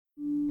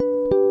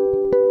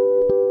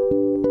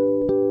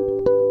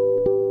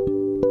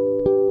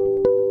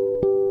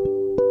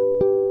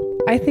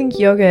I think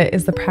yoga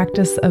is the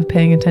practice of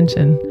paying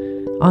attention.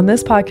 On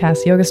this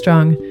podcast, Yoga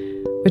Strong,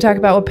 we talk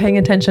about what paying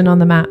attention on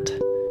the mat,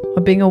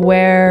 what being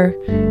aware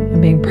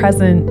and being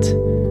present,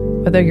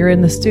 whether you're in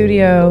the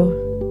studio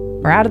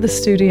or out of the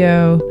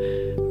studio,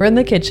 or in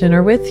the kitchen,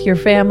 or with your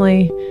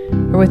family,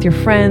 or with your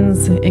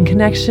friends, in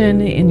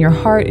connection, in your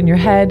heart, in your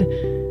head.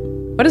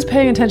 What does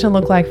paying attention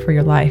look like for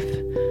your life?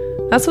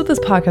 That's what this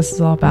podcast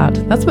is all about.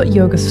 That's what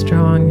Yoga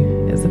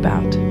Strong is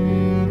about.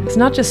 It's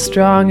not just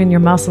strong in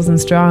your muscles and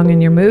strong in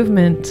your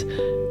movement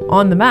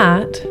on the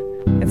mat.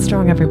 It's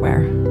strong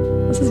everywhere.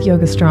 This is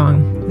Yoga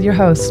Strong with your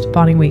host,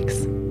 Bonnie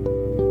Weeks.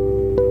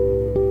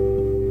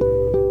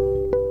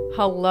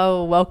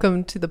 Hello,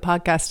 welcome to the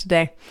podcast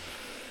today.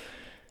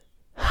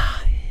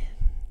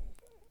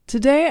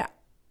 Today,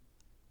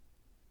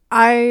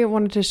 I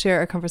wanted to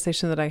share a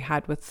conversation that I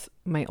had with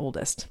my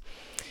oldest.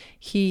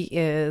 He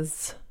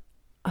is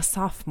a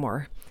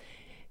sophomore,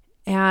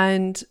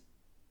 and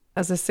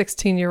as a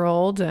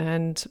 16-year-old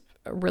and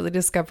really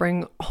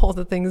discovering all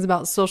the things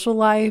about social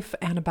life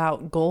and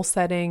about goal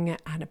setting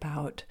and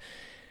about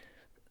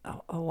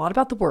a lot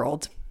about the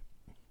world,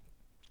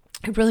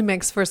 it really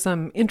makes for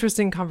some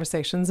interesting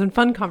conversations and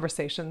fun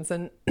conversations.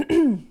 And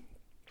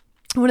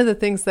one of the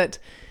things that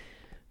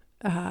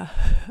I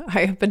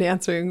have been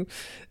answering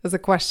as a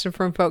question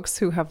from folks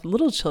who have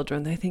little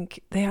children,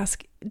 they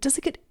ask, does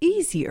it get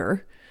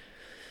easier?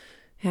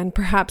 And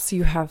perhaps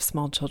you have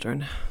small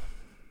children.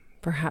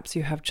 Perhaps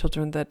you have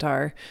children that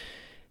are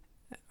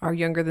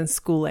younger than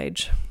school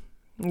age,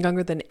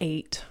 younger than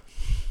 8.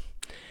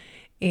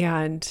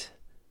 And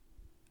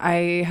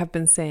I have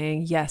been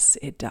saying, yes,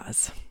 it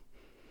does.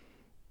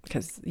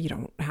 Because you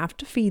don't have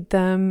to feed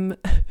them.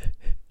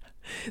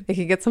 They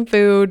can get some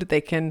food. They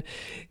can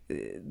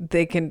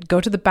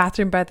go to the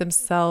bathroom by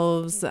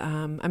themselves.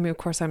 Of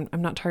course, I'm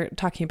not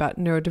talking about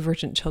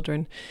neurodivergent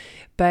children,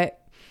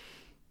 but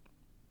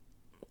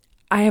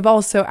I have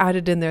also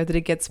added in there that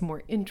it gets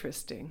more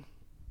interesting.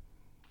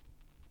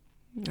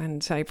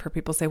 And I've heard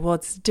people say, well,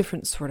 it's a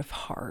different sort of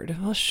hard.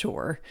 Well,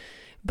 sure.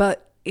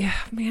 But yeah,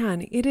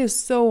 man, it is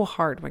so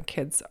hard when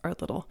kids are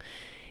little.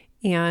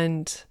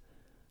 And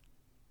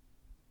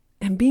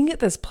being at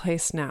this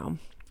place now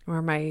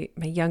where my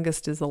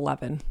youngest is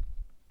 11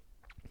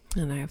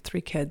 and I have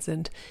 3 kids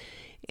and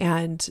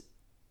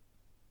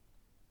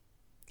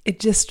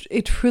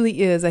it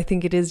truly is. I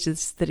think it is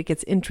just that it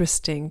gets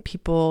interesting.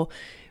 People,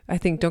 I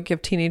think, don't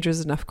give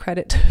teenagers enough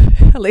credit,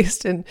 at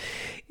least in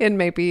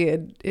maybe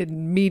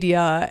in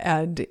media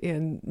and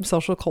in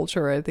social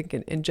culture. I think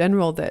in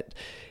general that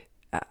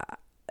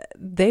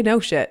they know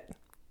shit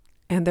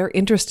and they're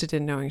interested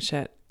in knowing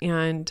shit.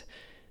 And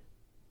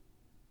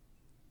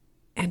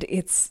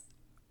it's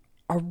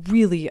a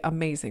really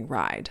amazing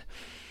ride.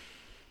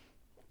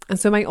 And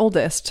so my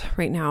oldest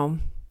right now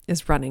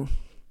is running.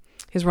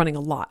 He's running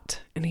a lot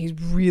and he's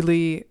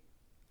really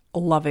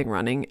loving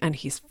running and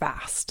he's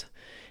fast.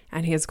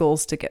 And he has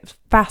goals to get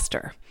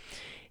faster.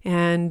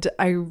 And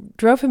I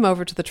drove him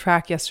over to the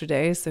track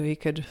yesterday so he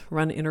could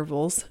run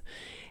intervals.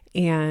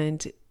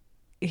 And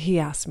he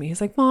asked me,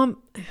 he's like, Mom,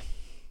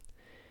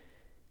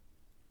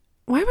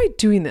 why am I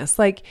doing this?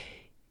 Like,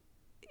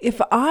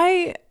 if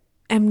I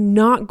am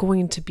not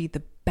going to be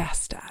the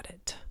best at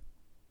it,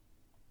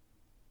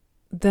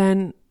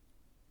 then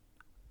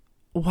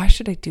why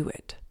should I do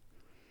it?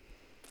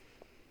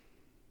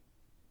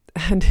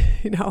 And,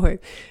 I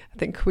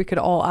think we could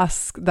all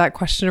ask that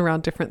question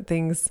around different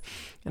things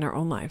in our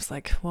own lives.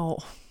 Like,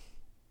 well,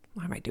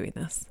 why am I doing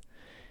this?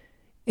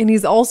 And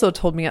he's also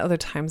told me at other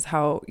times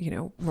how,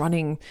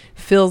 running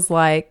feels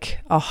like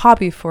a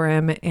hobby for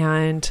him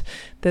and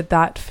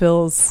that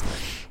feels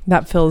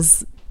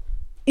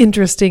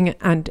interesting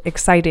and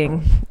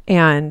exciting.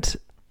 And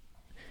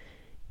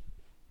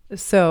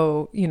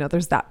so,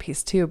 there's that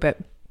piece too. But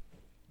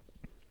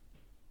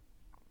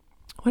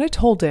what I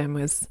told him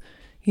was,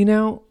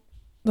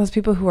 those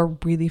people who are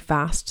really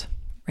fast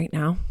right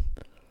now,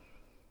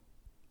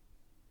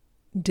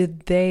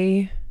 did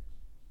they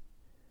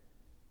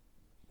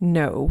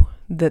know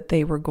that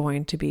they were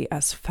going to be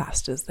as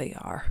fast as they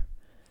are?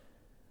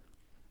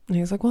 And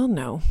he's like, well,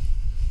 no.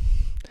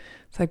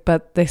 It's like,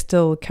 but they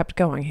still kept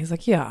going. He's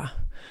like, yeah.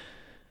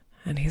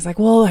 And he's like,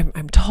 well,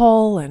 I'm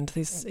tall and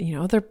these,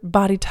 other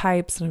body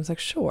types. And I was like,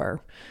 sure.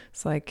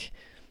 It's like,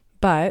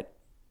 but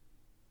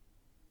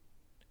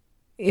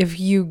if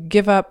you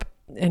give up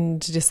and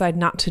decide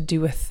not to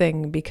do a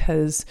thing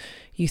because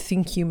you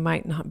think you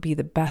might not be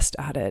the best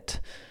at it,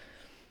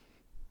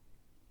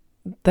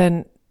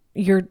 then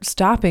you're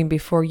stopping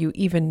before you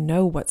even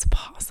know what's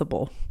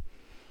possible.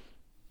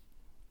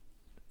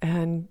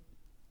 And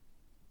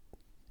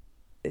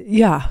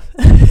yeah,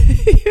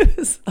 he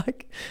was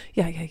like,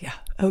 yeah.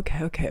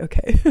 Okay.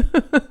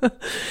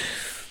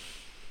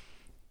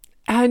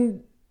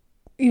 And,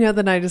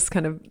 then I just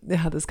kind of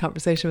had this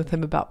conversation with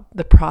him about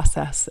the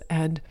process.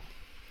 And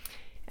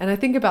I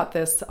think about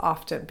this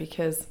often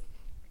because,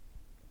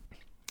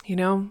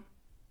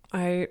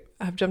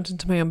 I've jumped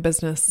into my own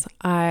business.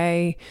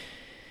 I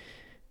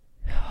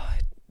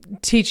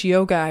teach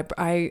yoga,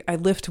 I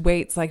lift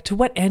weights. Like, to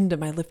what end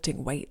am I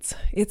lifting weights?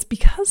 It's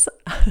because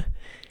I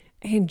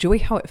enjoy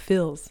how it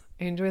feels.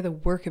 I enjoy the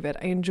work of it.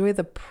 I enjoy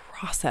the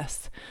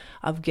process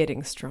of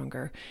getting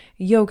stronger.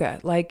 Yoga,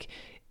 like,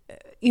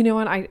 you know,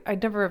 and I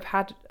never have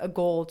had a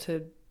goal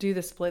to do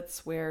the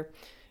splits where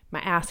my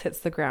ass hits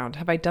the ground.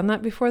 Have I done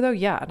that before though?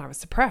 Yeah. And I was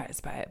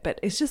surprised by it, but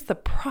it's just the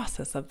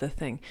process of the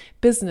thing.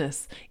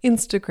 Business,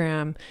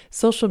 Instagram,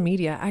 social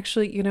media.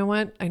 Actually, you know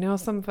what? I know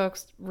some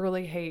folks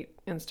really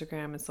hate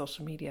Instagram and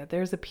social media.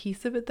 There's a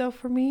piece of it though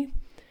for me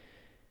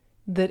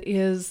that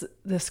is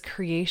this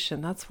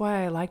creation. That's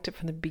why I liked it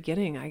from the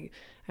beginning.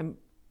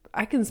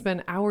 I can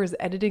spend hours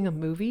editing a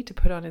movie to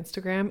put on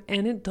Instagram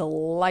and it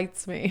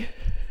delights me.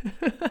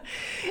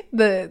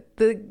 The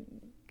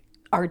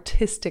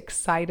artistic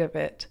side of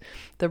it,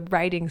 the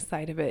writing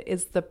side of it,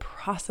 is the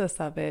process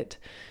of it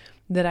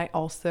that I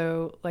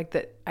also like,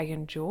 that I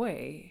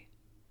enjoy,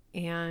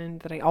 and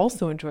that I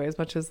also enjoy as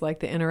much as like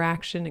the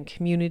interaction and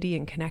community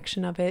and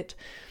connection of it.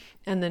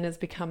 And then it's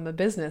become a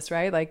business,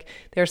 right? Like,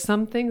 there's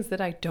some things that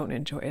I don't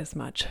enjoy as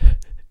much.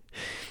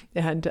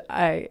 And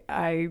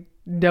I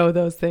know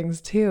those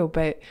things too,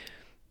 but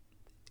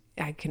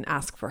I can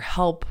ask for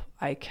help.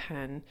 I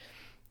can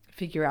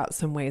figure out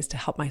some ways to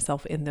help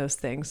myself in those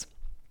things.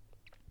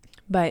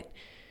 But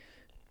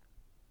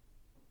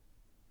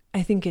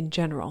I think in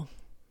general,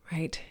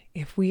 right,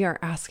 if we are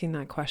asking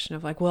that question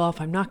of like, well, if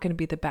I'm not going to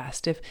be the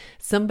best, if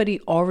somebody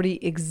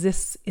already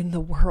exists in the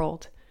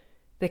world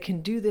that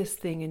can do this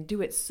thing and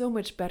do it so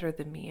much better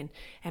than me,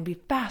 and be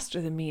faster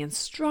than me and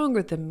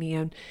stronger than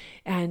me,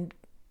 and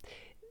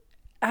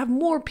have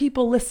more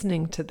people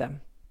listening to them,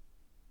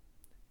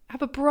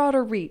 have a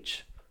broader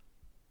reach,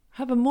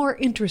 have a more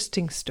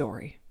interesting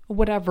story,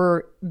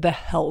 whatever the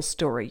hell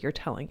story you're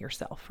telling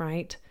yourself,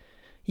 right?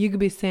 You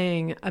could be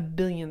saying a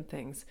billion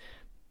things.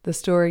 The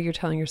story you're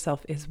telling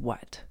yourself is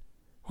what?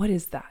 What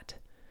is that?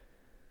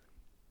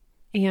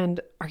 And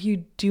are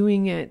you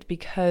doing it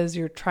because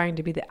you're trying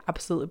to be the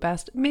absolute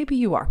best? Maybe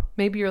you are.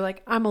 Maybe you're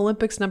like, I'm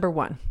Olympics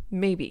 #1.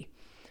 Maybe.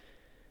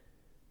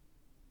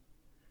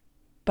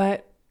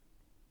 But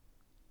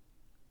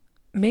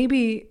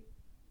maybe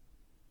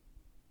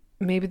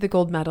the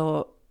gold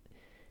medal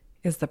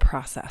is the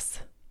process.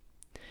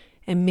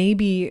 And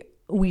maybe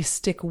we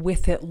stick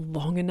with it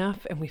long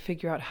enough and we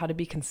figure out how to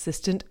be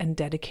consistent and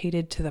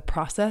dedicated to the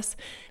process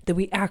that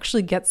we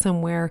actually get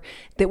somewhere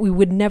that we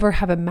would never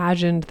have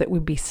imagined that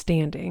we'd be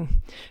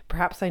standing.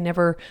 Perhaps I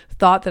never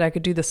thought that I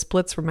could do the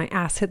splits where my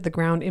ass hit the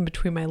ground in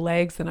between my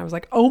legs. And I was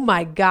like, oh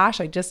my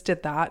gosh, I just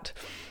did that.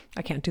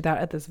 I can't do that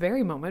at this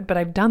very moment, but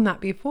I've done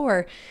that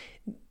before,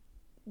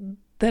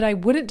 that I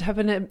wouldn't have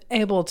been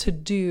able to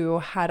do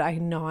had I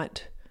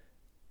not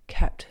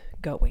kept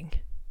going.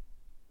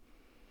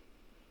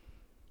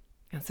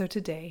 And so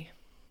today,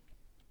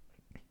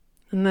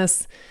 in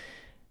this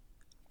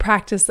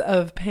practice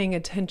of paying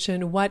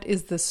attention, what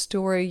is the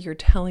story you're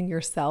telling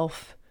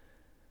yourself?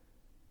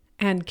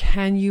 And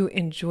can you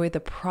enjoy the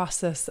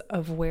process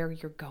of where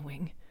you're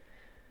going?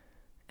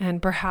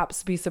 And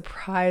perhaps be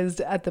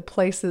surprised at the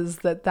places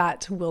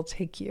that will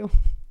take you.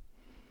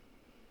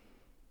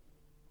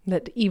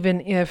 That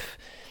even if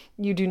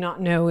you do not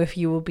know if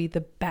you will be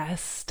the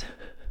best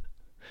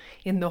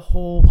in the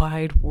whole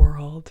wide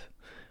world,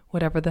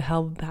 whatever the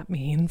hell that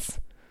means,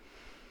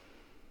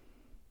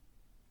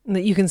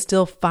 that you can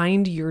still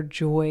find your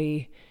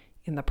joy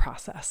in the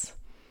process.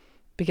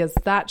 Because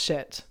that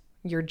shit,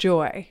 your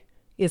joy,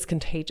 is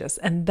contagious.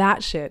 And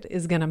that shit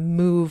is going to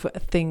move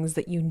things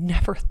that you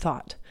never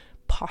thought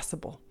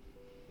possible.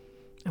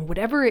 And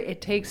whatever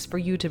it takes for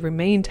you to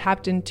remain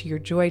tapped into your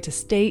joy, to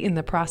stay in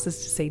the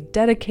process, to stay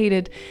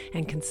dedicated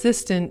and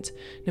consistent,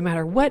 no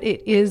matter what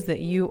it is that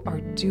you are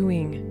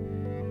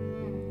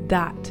doing,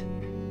 that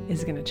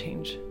is going to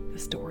change the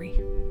story.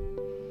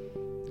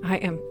 I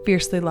am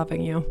fiercely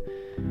loving you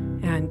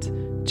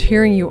and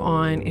cheering you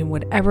on in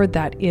whatever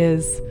that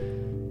is.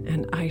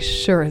 And I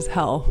sure as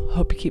hell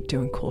hope you keep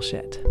doing cool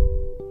shit.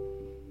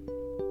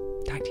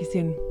 Talk to you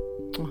soon.